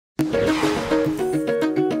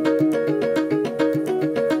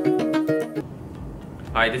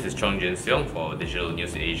Hi, this is Chin Jiun for Digital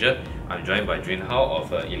News Asia. I'm joined by Jun Hao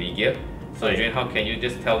of Illegear. So Jun Hao, can you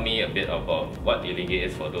just tell me a bit about what Illegear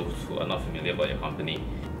is for those who are not familiar about your company?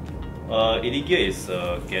 Illegear is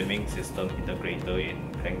a gaming system integrator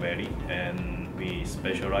in Klang Valley, and we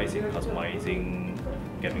specialize in customizing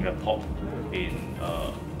gaming laptop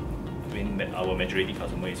our majority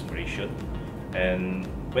customer is Malaysian. And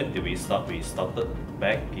when did we start? We started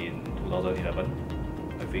back in 2011,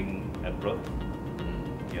 I think April.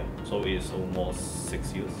 Yeah, so it's almost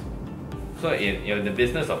 6 years. So in the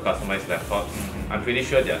business of customized laptops, I'm pretty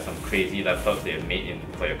sure there are some crazy laptops they've made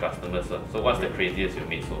for your customers. So what's the craziest you've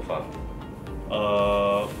made so far?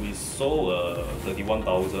 We sold a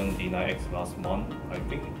 31,000 D9X last month. I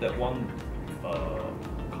think that one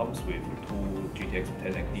comes with two GTX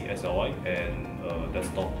 1080 SLI and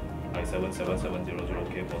desktop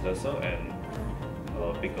i7-7700K processor and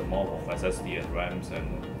a big amount of SSD and RAMs,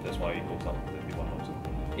 and that's why it goes up to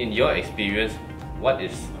 31,000. In your experience, what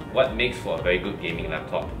makes for a very good gaming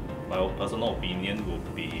laptop? My personal opinion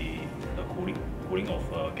would be the cooling of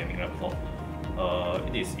a gaming laptop.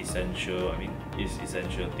 It is essential. I mean, it's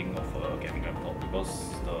essential thing of a gaming laptop,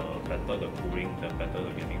 because the better the cooling, the better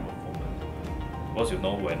the gaming performance. Because you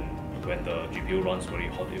know when the GPU runs very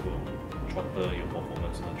hot, it will throttle your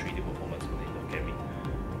performance, the 3D performance in the gaming.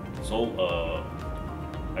 So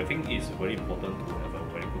I think it's very important to have a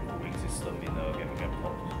very good cooling system in a gaming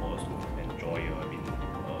laptop for us to enjoy.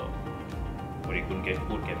 Very good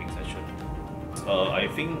gaming session. I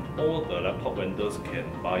think all the laptop vendors can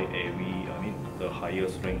buy the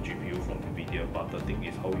highest rank GPU from NVIDIA, but the thing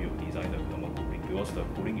is how you design the thermal cooling, because the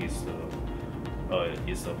cooling is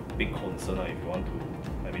a big concern.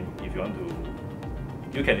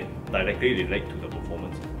 You can directly relate to the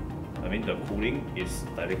performance. I mean, the cooling is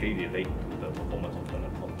directly related to the performance of the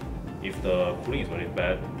laptop. If the cooling is very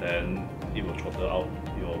bad, then it will throttle out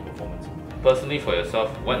your performance. Personally, for yourself,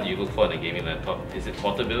 what do you look for in a gaming laptop? Is it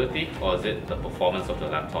portability or is it the performance of the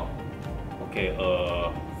laptop? Okay,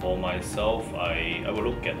 for myself, I will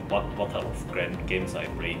look at what type of games I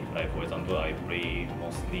play. Like for example, I play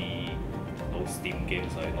mostly those Steam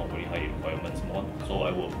games, not very high requirements one. So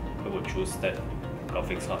I will choose that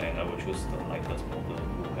graphics card, and I will choose the lightest model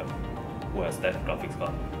who has that graphics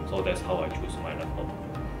card. So that's how I choose my laptop.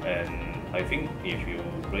 And I think if you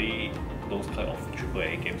play those kind of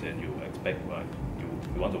AAA games and you expect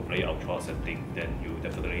you want to play ultra setting, then you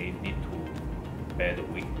definitely need to bear the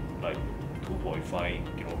weight, like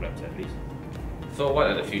 2.5 kilograms at least. So what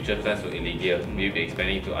are the future plans for Illegear? Will you be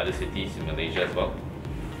expanding to other cities in Malaysia as well?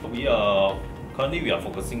 Currently we are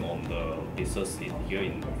focusing on the places here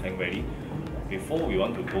in Klang Valley. Before we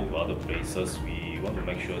want to go to other places, we want to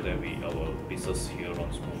make sure that our business here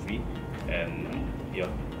runs smoothly. And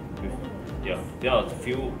there are a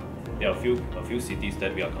few cities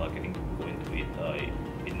that we are targeting to go into it.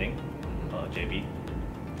 Penang, JB,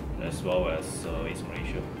 as well as East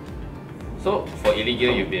Malaysia. So for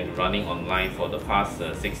Illegear, you've been running online for the past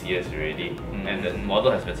 6 years already, and the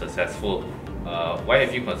model has been successful. Why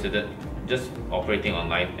have you considered just operating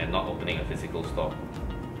online and not opening a physical store?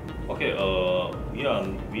 Okay, we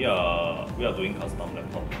are doing custom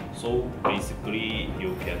laptop. So basically,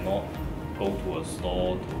 you cannot go to a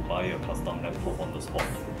store to buy a custom laptop on the spot.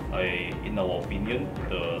 In our opinion,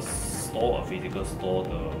 a physical store,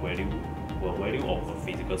 the value of a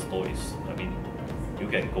physical store is, you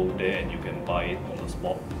can go there and you can buy it on the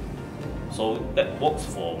spot. So that works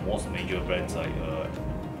for most major brands like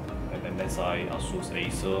MSI, Asus,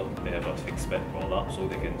 Acer. They have a fixed spec product, so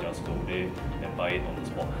they can just go there and buy it on the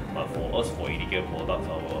spot. But for us, for Illegear products,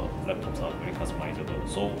 our laptops are very customizable.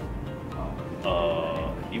 So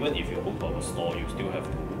even if you go to our store, you still have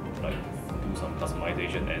to do some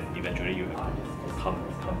customization, and eventually you have to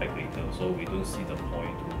come back later. So we don't see the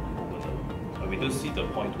point to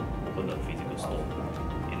open the physical store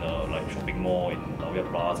in a shopping mall in Illegear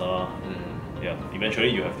Plaza. Yeah, eventually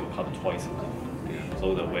you have to come twice.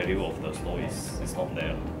 So the value of the store is not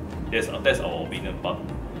there. That's our opinion. But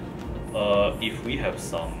if we have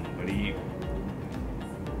some really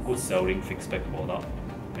good selling fixed spec product,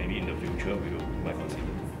 maybe in the future we might consider.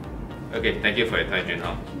 Okay, thank you for your time, Jun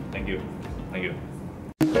Hao. Thank you.